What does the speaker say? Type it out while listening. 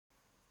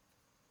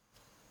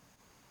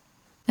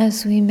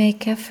As we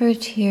make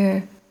effort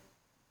here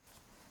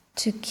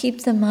to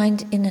keep the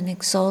mind in an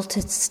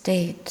exalted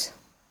state,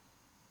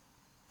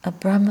 a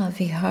Brahma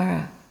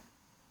Vihara,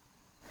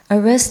 a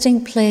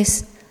resting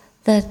place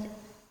that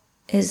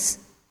is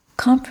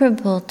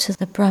comparable to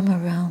the Brahma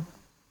realm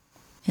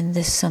in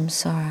this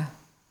samsara.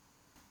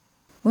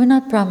 We're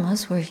not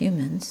Brahmas, we're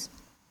humans,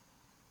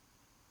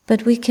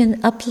 but we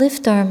can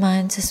uplift our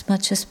minds as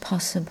much as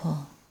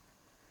possible.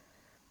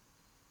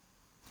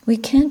 We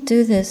can't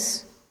do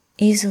this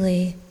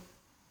easily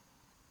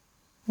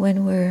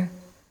when we're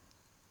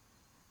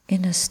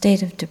in a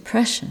state of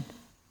depression.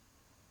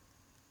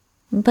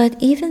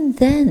 But even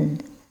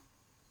then,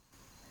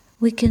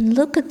 we can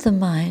look at the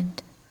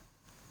mind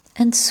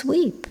and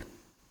sweep.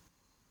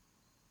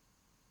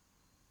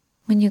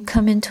 When you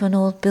come into an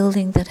old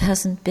building that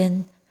hasn't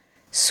been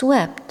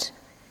swept,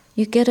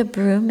 you get a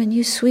broom and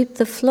you sweep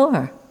the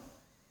floor.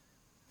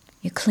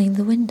 You clean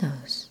the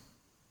windows.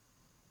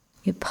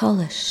 You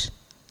polish.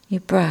 You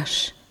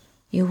brush.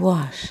 You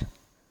wash.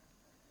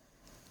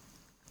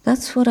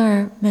 That's what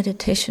our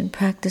meditation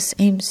practice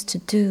aims to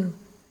do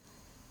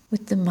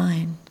with the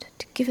mind,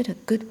 to give it a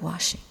good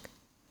washing.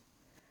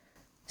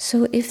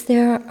 So if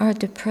there are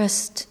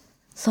depressed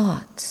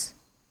thoughts,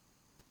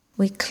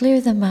 we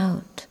clear them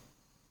out.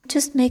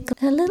 Just make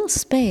a little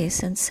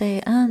space and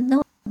say,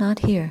 no, not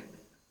here.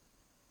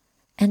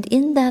 And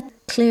in that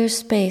clear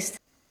space,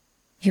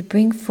 you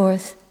bring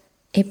forth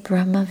a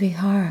Brahma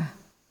Vihara,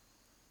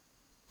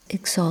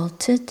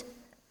 exalted,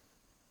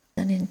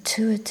 an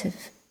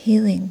intuitive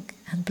healing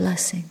and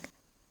blessing.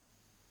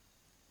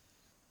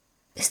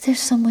 Is there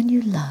someone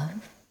you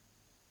love?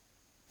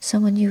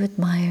 Someone you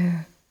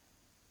admire?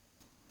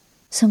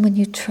 Someone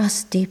you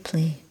trust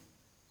deeply?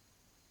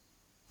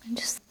 And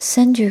just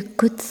send your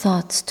good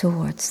thoughts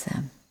towards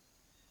them.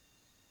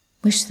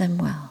 Wish them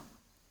well.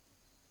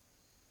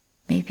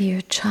 Maybe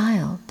your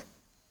child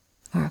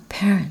or a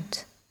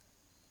parent,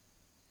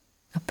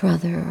 a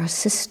brother or a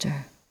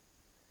sister,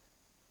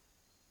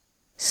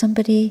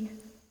 somebody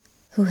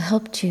who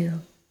helped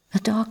you, a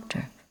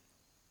doctor,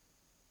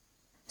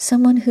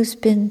 someone who's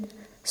been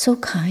so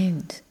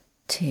kind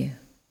to you.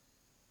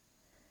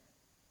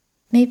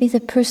 Maybe the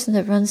person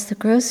that runs the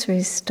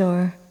grocery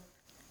store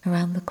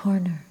around the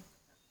corner.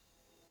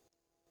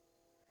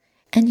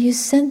 And you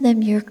send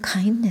them your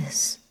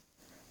kindness.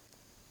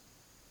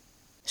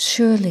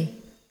 Surely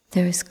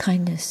there is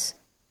kindness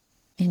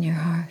in your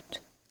heart.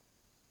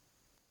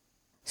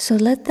 So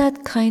let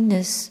that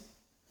kindness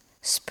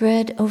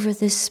spread over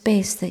this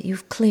space that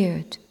you've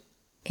cleared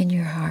in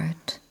your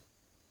heart.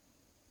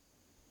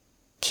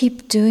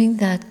 Keep doing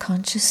that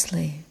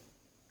consciously,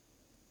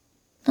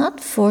 not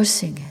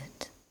forcing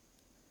it,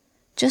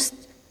 just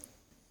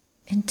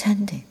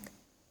intending.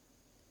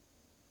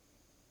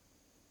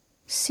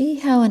 See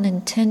how an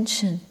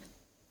intention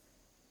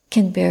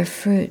can bear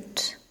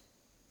fruit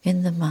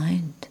in the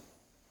mind.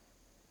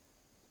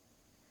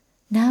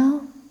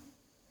 Now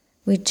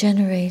we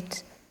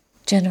generate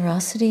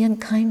generosity and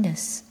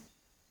kindness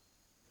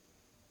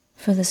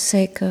for the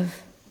sake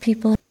of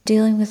people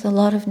dealing with a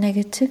lot of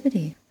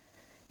negativity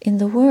in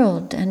the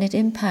world, and it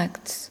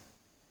impacts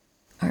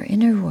our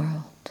inner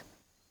world.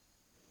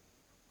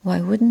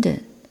 Why wouldn't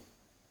it?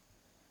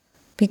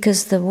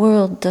 Because the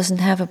world doesn't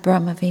have a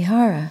Brahma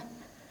Vihara.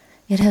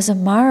 It has a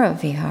Mara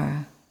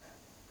Vihara.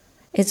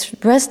 Its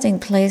resting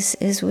place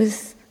is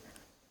with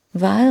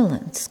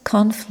violence,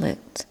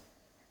 conflict,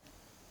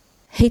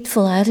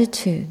 hateful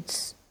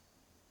attitudes,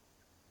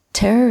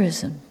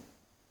 terrorism,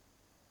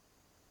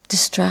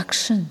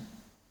 destruction,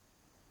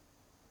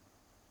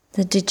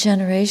 the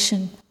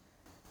degeneration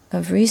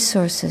of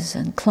resources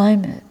and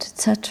climate,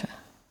 etc.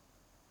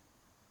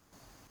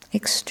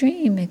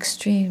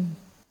 Extreme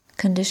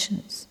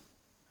conditions.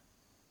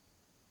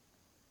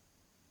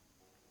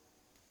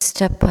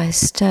 Step by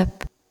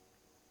step,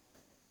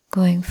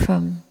 going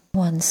from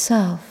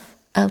oneself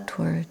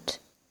outward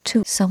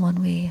to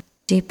someone we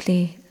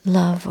deeply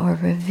love or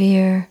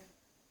revere,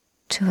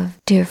 to a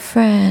dear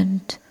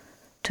friend,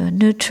 to a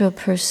neutral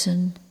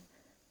person,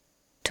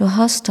 to a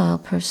hostile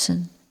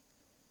person,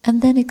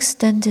 and then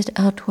extend it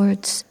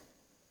outwards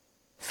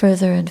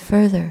further and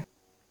further.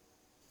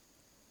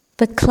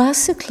 But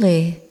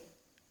classically,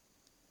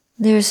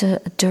 there's a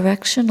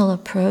directional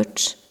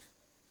approach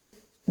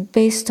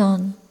based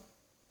on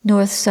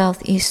north,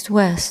 south, east,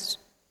 west.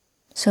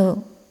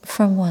 So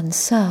from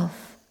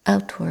oneself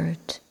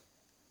outward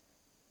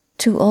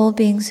to all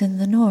beings in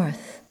the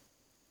north.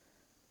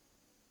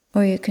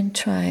 Or you can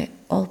try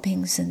all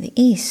beings in the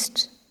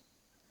east,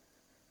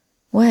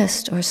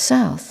 west, or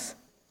south.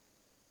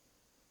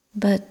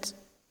 But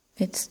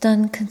it's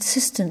done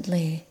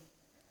consistently.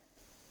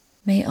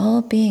 May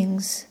all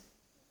beings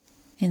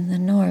in the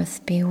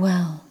north be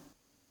well.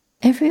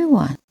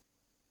 Everyone.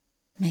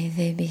 May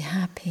they be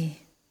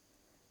happy.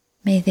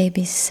 May they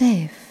be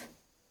safe.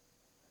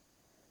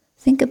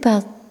 Think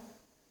about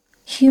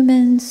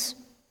humans,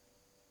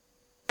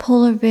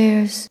 polar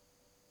bears,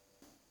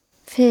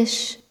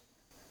 fish,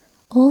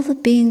 all the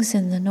beings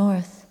in the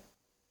north.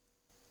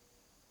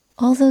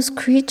 All those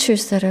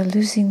creatures that are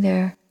losing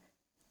their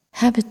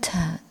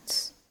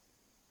habitats,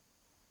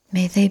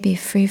 may they be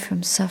free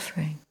from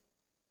suffering.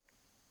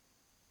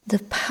 The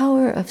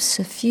power of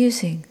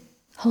suffusing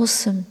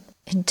wholesome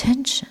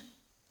intention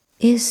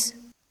is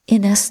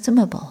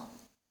inestimable.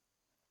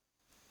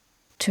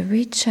 To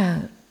reach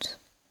out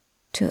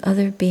to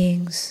other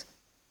beings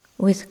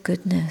with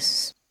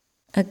goodness,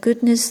 a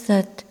goodness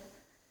that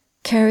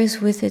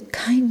carries with it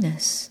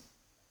kindness,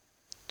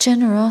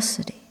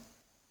 generosity.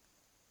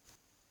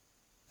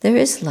 There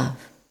is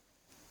love.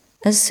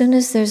 As soon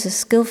as there's a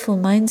skillful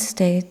mind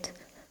state,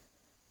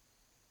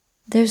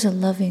 there's a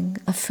loving,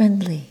 a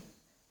friendly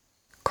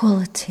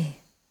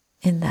quality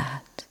in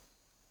that.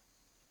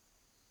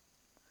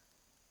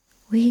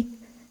 We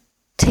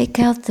take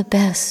out the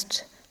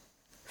best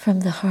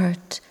from the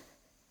heart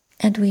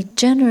and we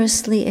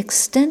generously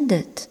extend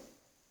it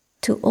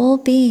to all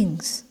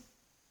beings.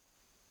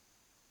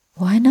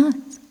 Why not?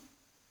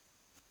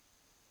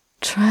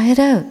 Try it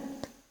out.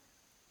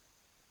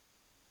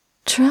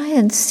 Try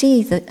and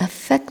see the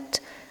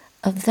effect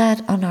of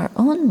that on our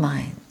own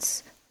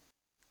minds,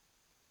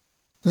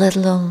 let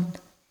alone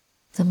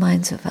the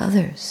minds of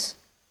others.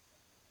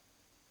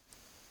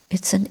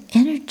 It's an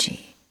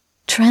energy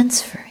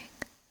transferring,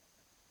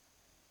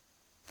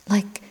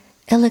 like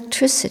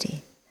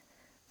electricity,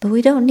 but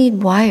we don't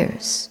need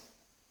wires.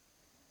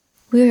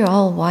 We're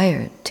all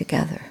wired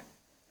together,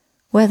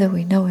 whether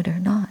we know it or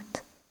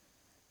not.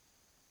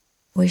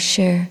 We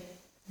share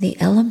the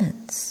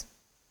elements,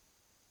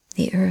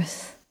 the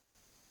earth,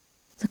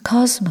 the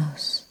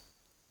cosmos.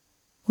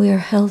 We are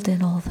held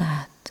in all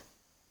that.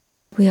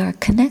 We are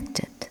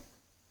connected.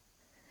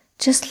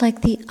 Just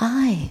like the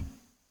eye,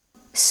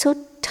 so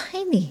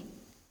tiny,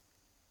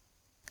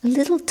 a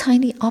little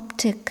tiny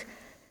optic,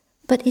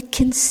 but it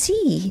can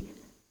see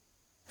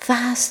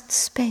vast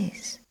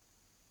space.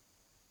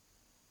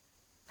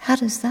 How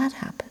does that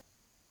happen?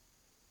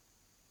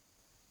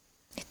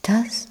 It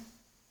does.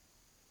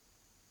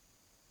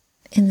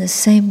 In the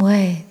same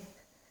way,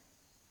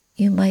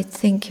 you might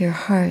think your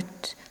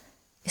heart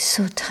is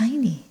so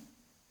tiny,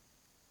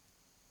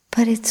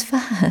 but it's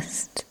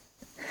vast.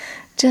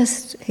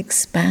 Just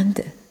expand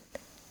it.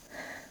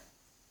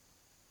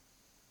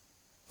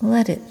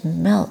 Let it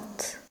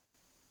melt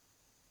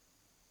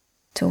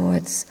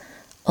towards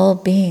all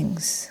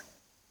beings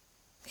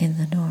in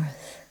the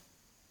north.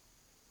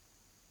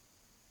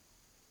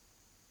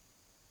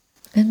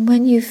 And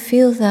when you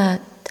feel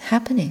that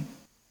happening,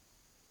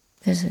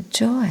 there's a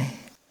joy.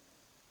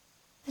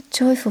 A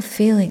joyful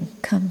feeling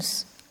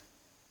comes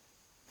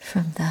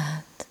from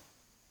that.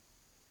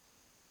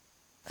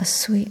 A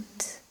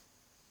sweet,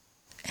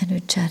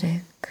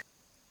 energetic,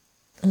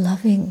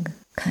 loving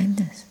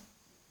kindness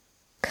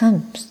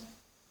comes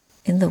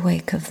in the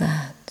wake of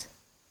that.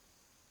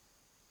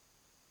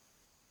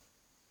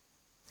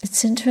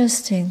 It's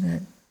interesting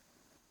that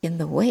in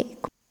the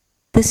wake,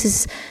 this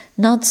is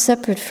not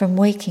separate from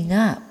waking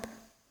up.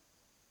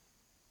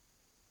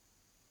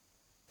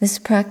 This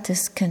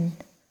practice can,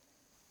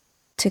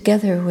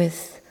 together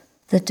with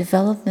the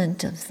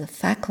development of the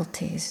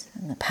faculties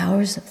and the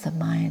powers of the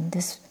mind,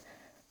 this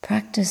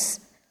practice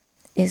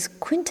is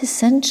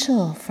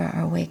quintessential for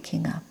our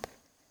waking up.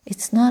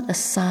 It's not a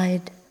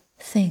side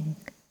thing.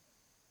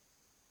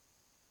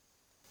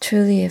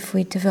 Truly, if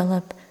we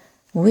develop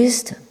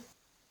wisdom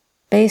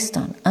based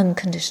on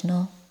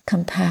unconditional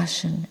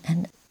compassion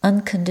and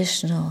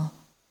unconditional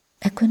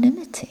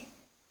equanimity,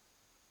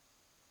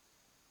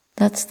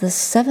 that's the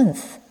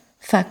seventh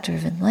factor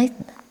of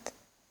enlightenment.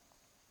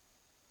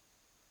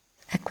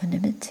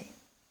 Equanimity.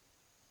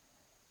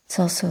 It's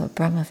also a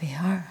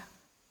Brahmavihara.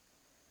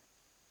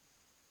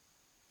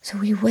 So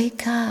we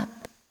wake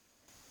up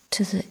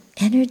to the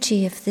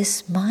energy of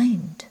this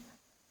mind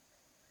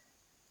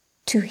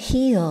to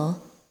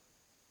heal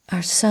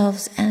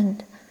ourselves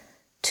and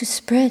to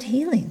spread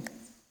healing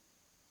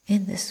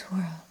in this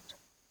world.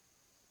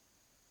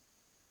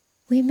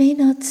 We may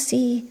not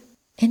see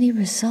any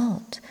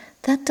result.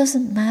 That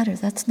doesn't matter.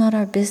 That's not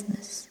our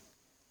business.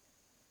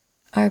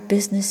 Our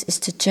business is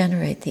to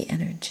generate the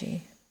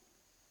energy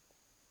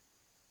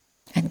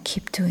and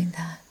keep doing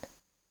that.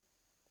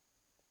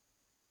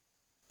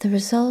 The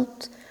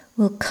result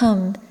will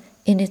come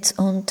in its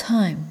own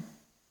time.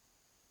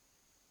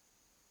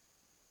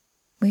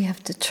 We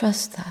have to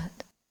trust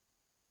that.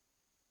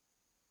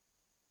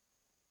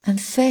 And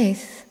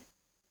faith,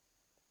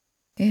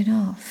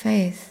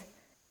 faith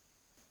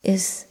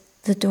is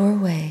the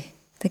doorway,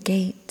 the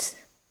gate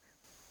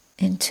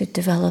into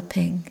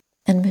developing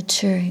and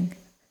maturing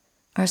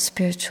our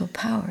spiritual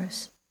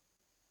powers.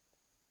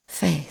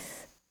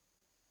 Faith.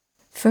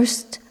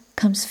 First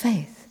comes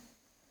faith.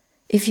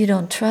 If you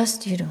don't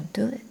trust, you don't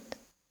do it.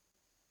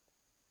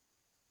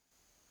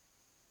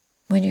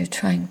 When you're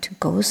trying to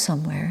go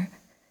somewhere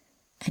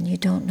and you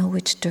don't know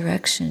which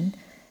direction,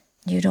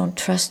 you don't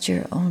trust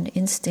your own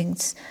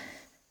instincts,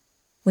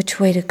 which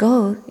way to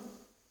go,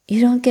 you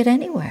don't get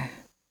anywhere.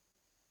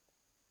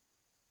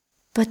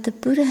 But the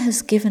Buddha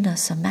has given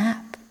us a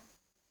map.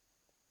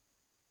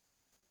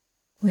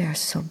 We are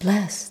so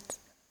blessed.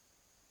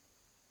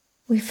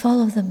 We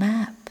follow the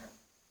map.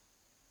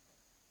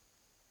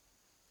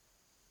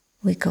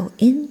 We go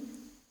in,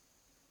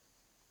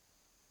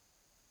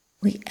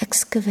 we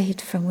excavate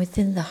from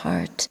within the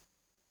heart,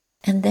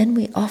 and then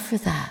we offer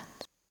that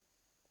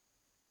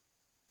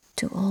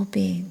to all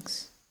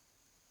beings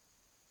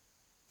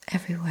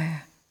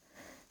everywhere.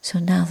 So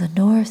now the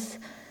north,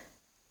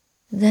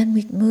 then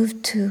we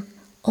move to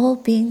all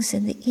beings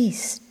in the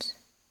east.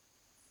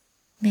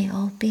 May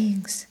all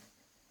beings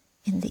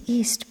in the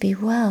east be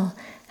well,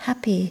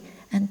 happy,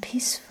 and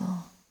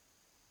peaceful.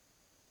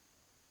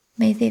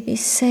 May they be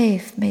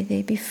safe, may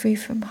they be free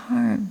from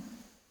harm.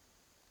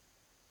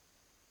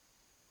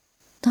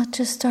 Not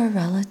just our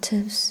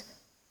relatives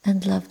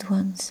and loved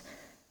ones,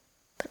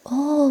 but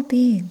all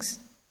beings,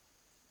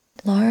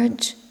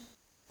 large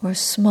or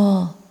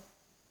small,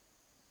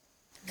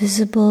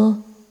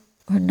 visible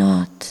or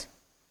not,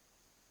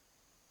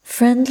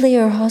 friendly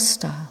or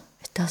hostile,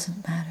 it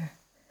doesn't matter.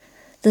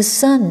 The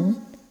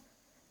sun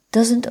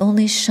doesn't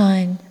only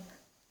shine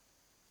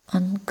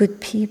on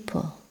good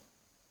people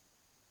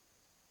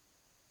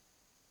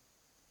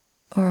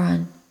or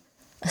on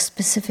a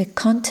specific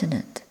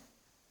continent.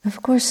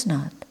 Of course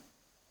not.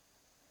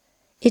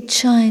 It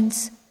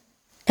shines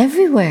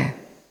everywhere,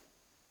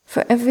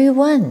 for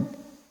everyone.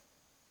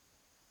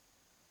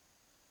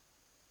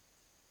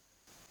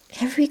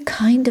 Every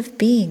kind of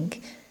being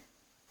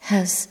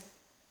has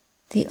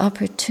the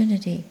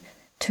opportunity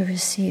to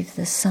receive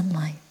the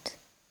sunlight.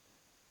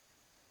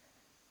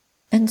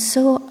 And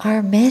so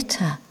our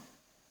metta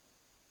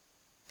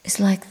is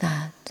like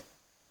that.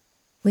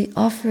 We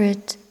offer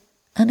it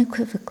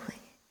unequivocally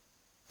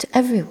to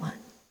everyone,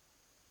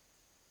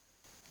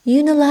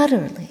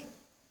 unilaterally,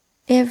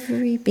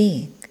 every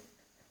being.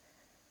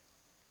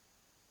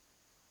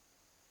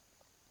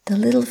 The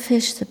little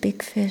fish, the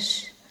big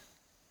fish,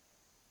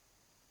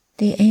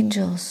 the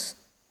angels,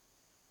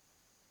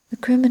 the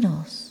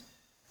criminals,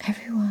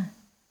 everyone.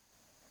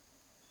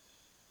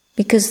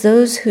 Because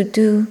those who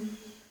do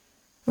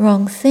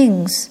wrong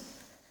things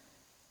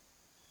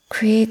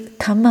create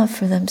karma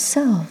for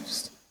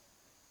themselves.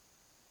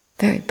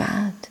 Very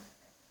bad.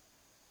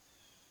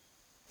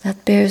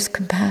 That bears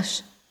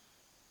compassion.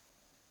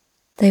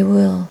 They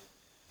will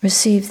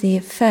receive the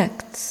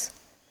effects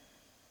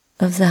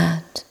of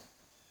that.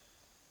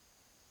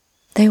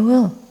 They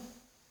will.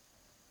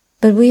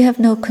 But we have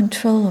no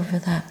control over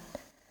that.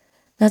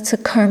 That's a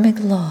karmic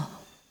law.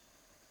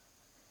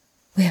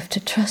 We have to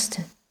trust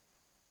it.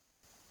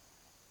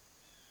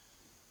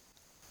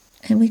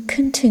 And we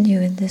continue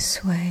in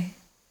this way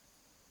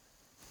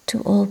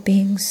to all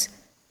beings,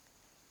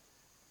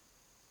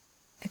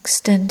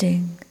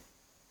 extending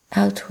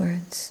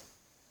outwards,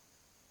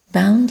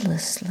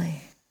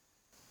 boundlessly,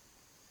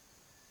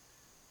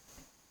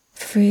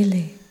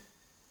 freely.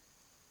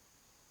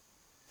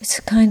 It's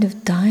a kind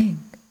of dying.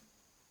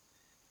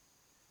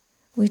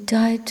 We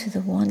die to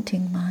the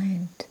wanting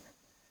mind.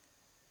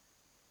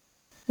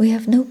 We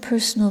have no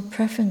personal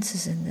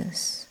preferences in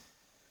this.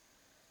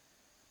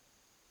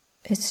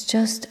 It's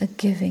just a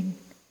giving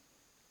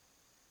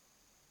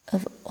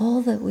of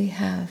all that we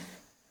have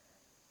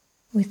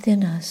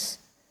within us.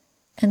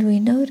 And we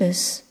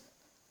notice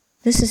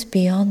this is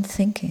beyond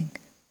thinking.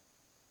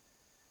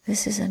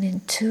 This is an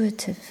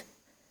intuitive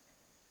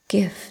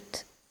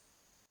gift.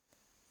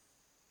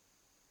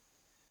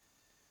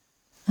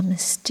 A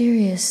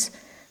mysterious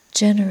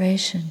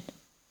generation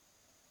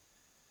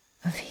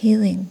of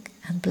healing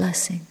and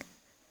blessing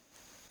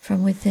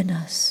from within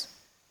us.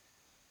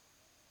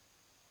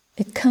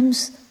 It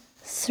comes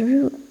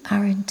through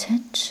our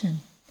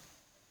intention.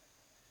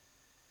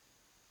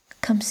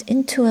 It comes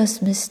into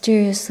us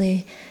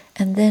mysteriously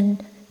and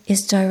then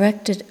is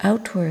directed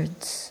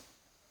outwards,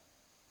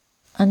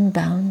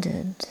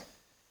 unbounded,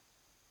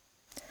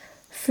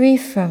 free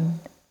from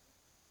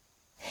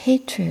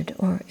hatred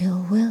or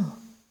ill will.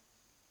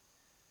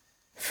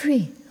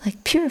 Free,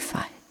 like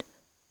purified.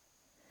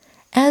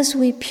 As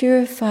we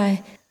purify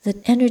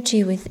the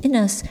energy within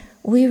us,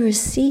 we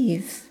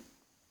receive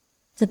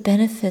the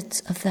benefits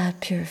of that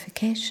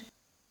purification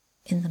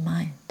in the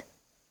mind.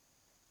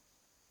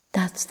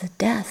 That's the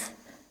death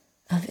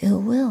of ill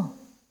will.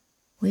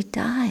 We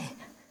die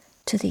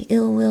to the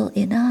ill will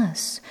in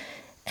us,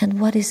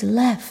 and what is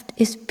left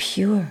is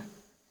pure.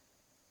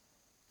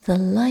 The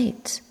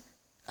light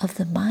of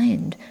the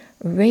mind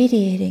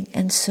radiating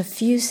and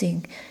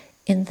suffusing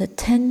in the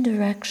 10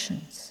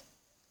 directions.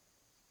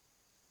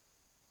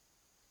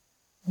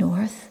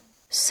 North,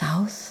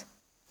 south,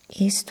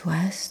 east,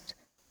 west,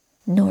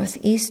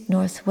 northeast,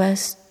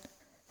 northwest,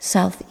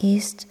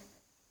 southeast,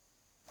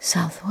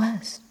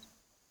 southwest.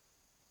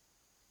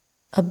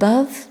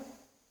 Above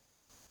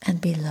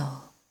and below.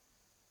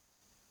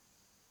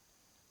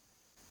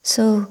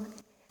 So,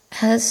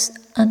 as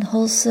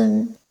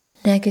unwholesome,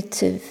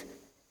 negative,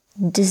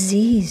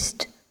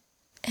 diseased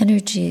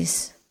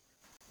energies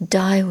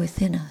die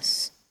within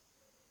us,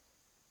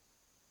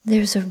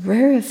 there's a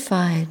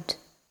rarefied,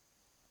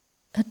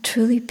 a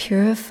truly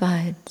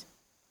purified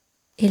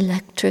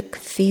electric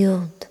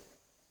field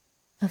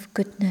of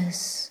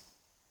goodness,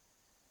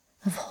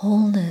 of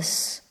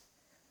wholeness,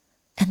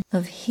 and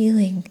of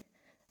healing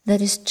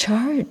that is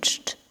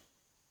charged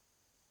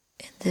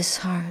in this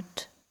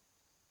heart.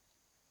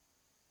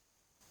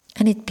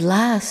 And it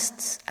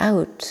blasts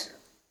out.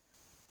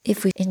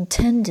 If we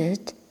intend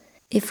it,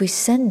 if we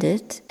send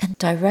it and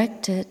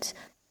direct it,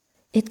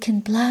 it can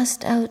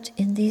blast out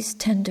in these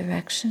 10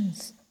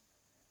 directions.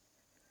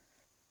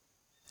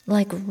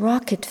 Like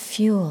rocket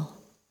fuel,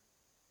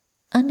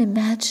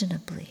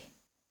 unimaginably.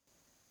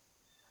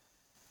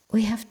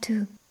 We have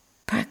to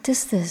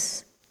practice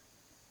this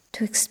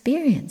to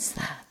experience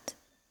that.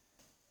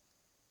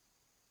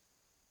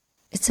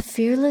 It's a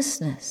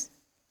fearlessness.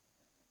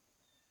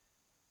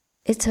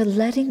 It's a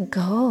letting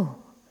go,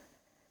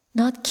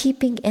 not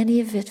keeping any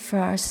of it for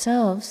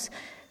ourselves.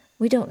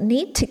 We don't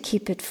need to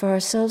keep it for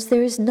ourselves.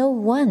 There is no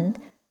one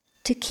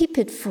to keep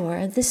it for.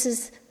 And this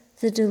is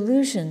the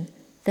delusion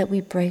that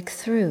we break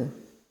through.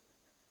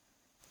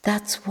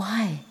 That's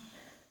why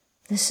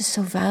this is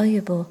so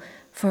valuable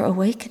for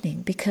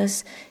awakening,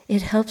 because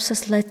it helps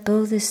us let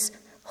go this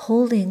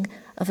holding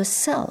of a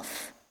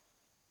self.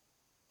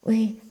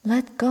 We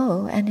let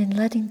go, and in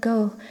letting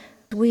go,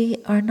 we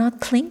are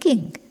not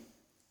clinging.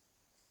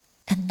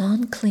 And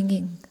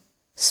non-clinging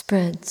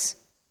spreads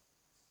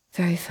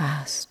very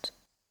fast,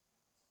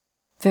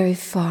 very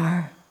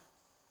far.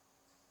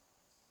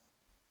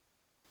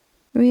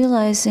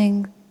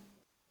 Realizing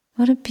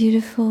what a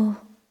beautiful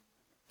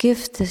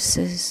gift this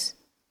is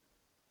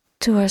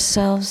to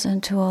ourselves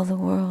and to all the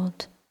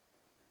world.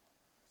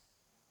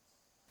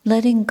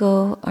 Letting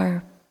go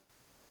our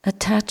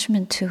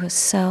attachment to a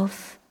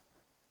self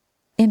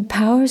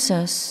empowers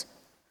us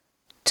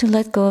to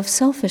let go of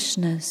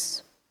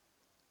selfishness,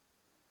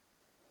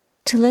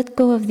 to let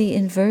go of the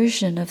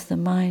inversion of the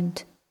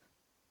mind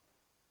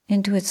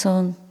into its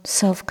own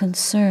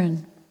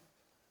self-concern,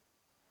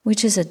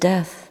 which is a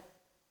death.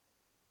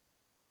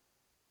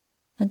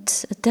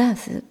 It's a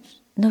death, there's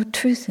no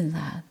truth in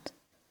that.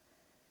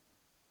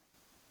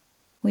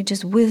 We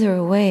just wither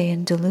away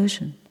in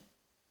delusion.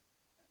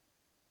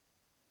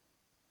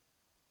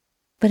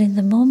 But in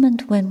the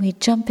moment when we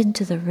jump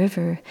into the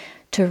river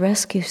to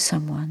rescue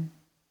someone,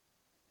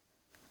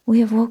 we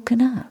have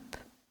woken up.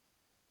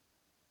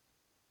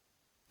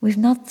 We've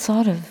not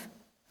thought of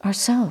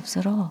ourselves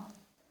at all.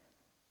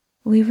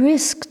 We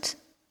risked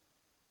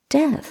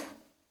death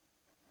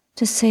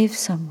to save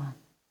someone.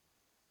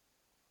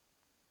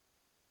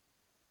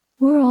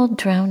 We're all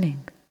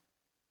drowning.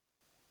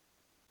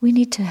 We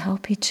need to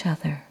help each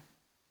other.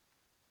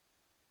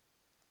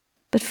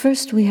 But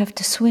first we have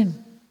to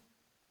swim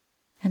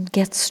and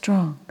get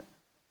strong.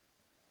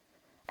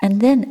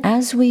 And then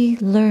as we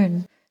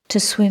learn to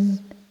swim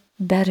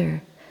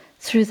better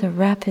through the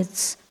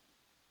rapids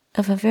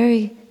of a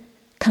very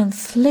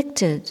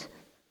conflicted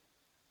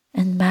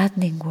and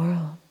maddening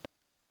world,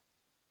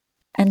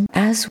 and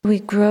as we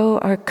grow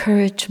our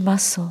courage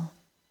muscle,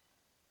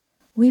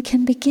 we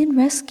can begin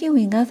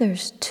rescuing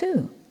others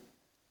too.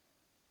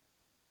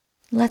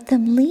 Let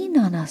them lean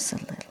on us a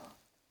little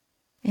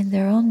in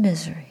their own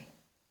misery.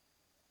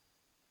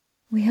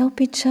 We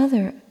help each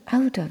other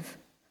out of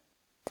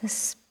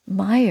this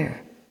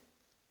mire.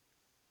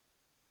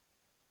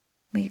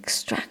 We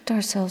extract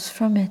ourselves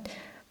from it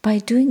by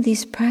doing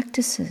these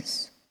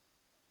practices,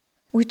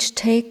 which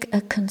take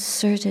a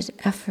concerted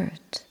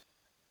effort,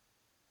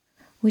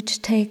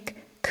 which take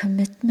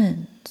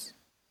commitment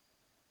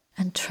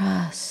and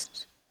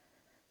trust,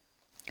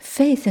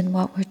 faith in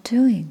what we're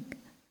doing.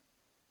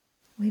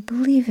 We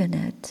believe in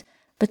it,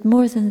 but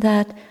more than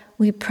that,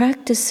 we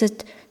practice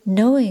it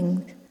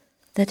knowing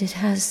that it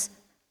has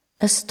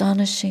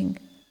astonishing,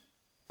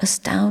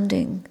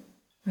 astounding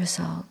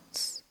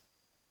results.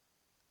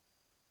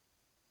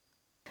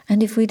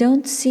 And if we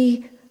don't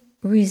see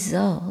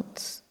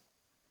results,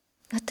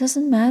 that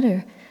doesn't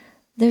matter.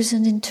 There's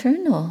an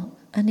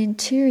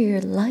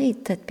interior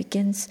light that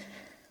begins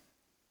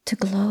to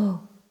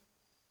glow.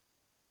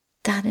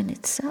 That in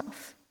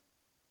itself.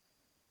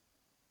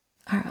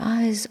 Our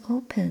eyes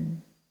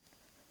open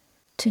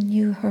to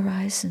new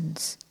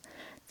horizons.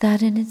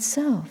 That in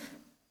itself.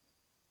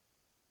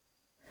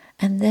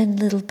 And then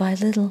little by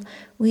little,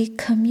 we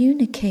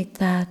communicate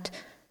that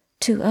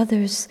to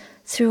others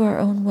through our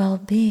own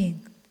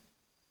well-being.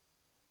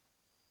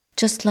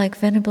 Just like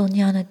Venerable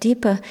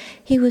Jnanadeepa,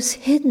 he was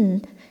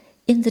hidden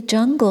in the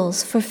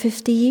jungles for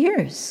 50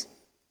 years.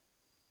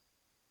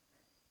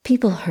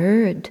 People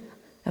heard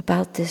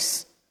about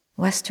this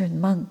Western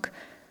monk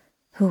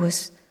who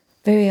was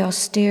very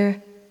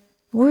austere.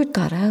 Word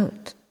got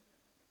out.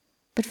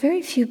 But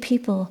very few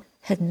people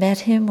had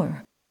met him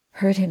or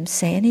heard him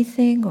say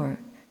anything or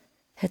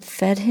had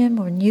fed him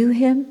or knew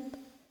him.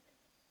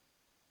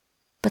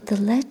 But the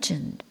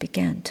legend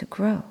began to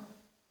grow.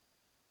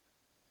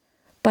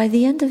 By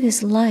the end of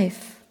his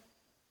life,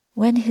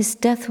 when his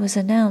death was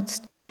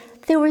announced,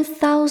 there were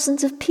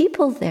thousands of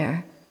people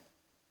there.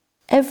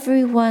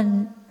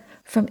 Everyone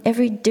from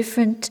every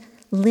different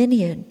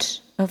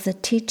lineage of the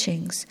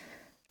teachings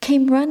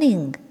came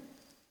running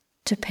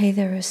to pay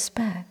their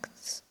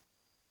respects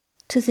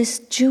to this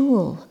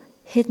jewel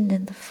hidden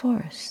in the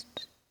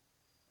forest.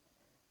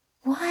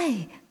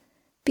 Why?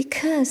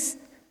 Because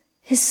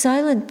his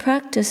silent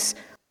practice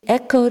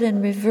echoed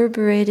and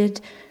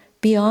reverberated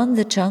beyond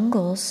the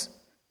jungles,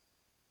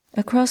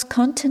 across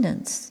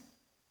continents.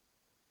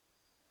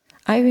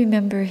 I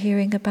remember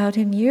hearing about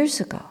him years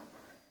ago.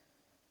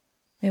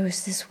 There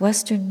was this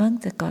Western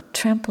monk that got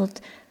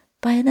trampled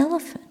by an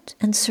elephant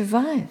and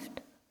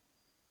survived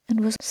and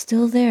was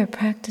still there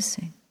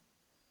practicing.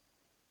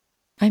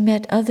 I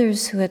met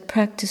others who had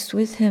practiced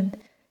with him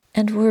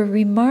and were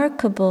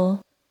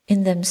remarkable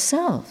in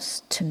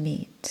themselves to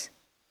meet.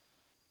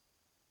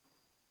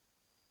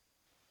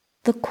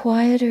 The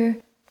quieter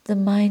the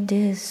mind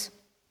is,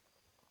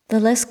 the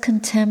less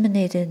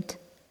contaminated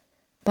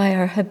by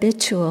our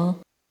habitual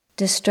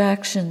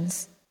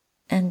distractions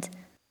and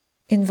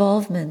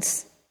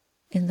involvements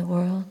in the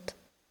world,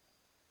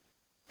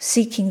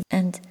 seeking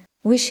and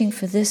wishing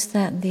for this,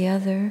 that, and the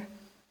other.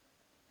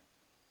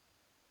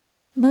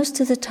 Most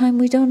of the time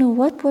we don't know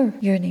what we're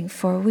yearning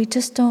for, we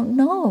just don't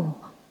know.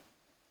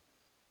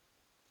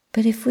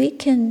 But if we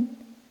can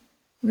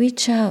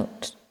reach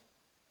out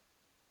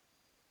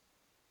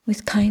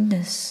with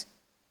kindness,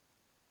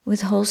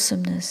 with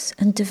wholesomeness,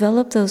 and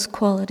develop those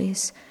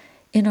qualities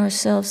in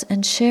ourselves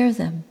and share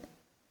them,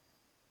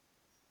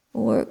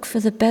 work for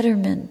the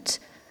betterment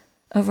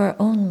of our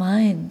own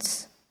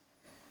minds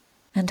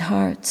and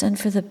hearts and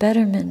for the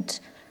betterment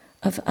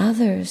of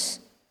others,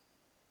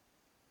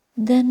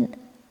 then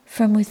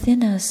from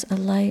within us a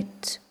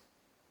light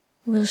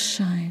will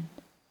shine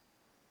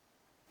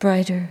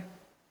brighter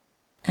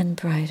and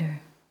brighter.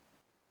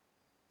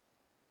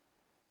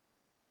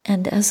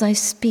 And as I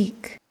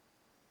speak,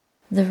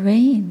 the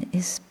rain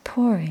is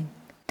pouring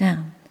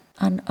down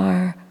on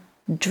our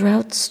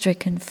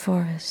drought-stricken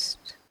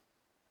forest.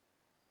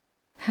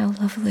 How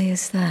lovely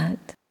is that?